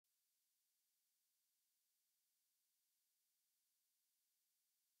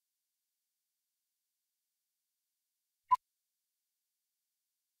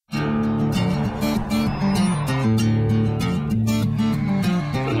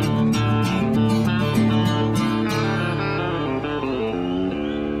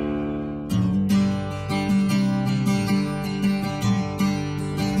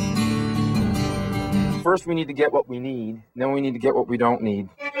first we need to get what we need, then we need to get what we don't need.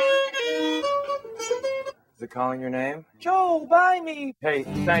 Is it calling your name? Joe, buy me. Hey,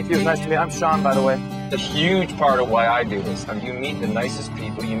 thank you. Nice to meet you. I'm Sean, by the way. A huge part of why I do this. You meet the nicest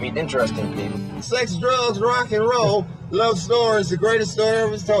people. You meet interesting people. Sex, drugs, rock and roll. Love stories, the greatest story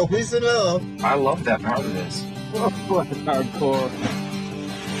ever told. Peace and love. I love that part of this. Oh, hardcore.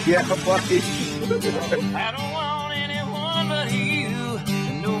 Yeah, buddy. I don't want anyone but you,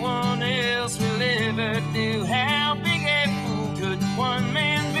 and no one else will ever do. How big a fool could one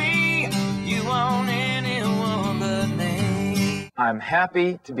man be? You want anyone but me. I'm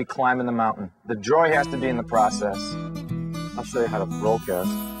happy to be climbing the mountain. The joy has to be in the process. I'll show you how to broadcast.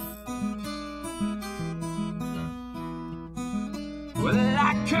 Well,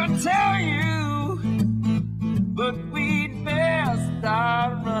 I could tell you, but we'd best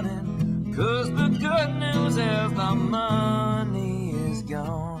start running, 'cause the good news is the money is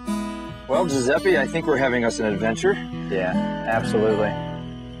gone. Well, Giuseppe, I think we're having us an adventure. Yeah, absolutely.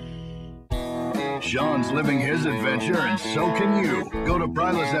 Sean's living his adventure, and so can you. Go to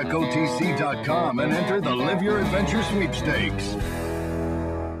privateOTC.com and enter the Live Your Adventure sweepstakes.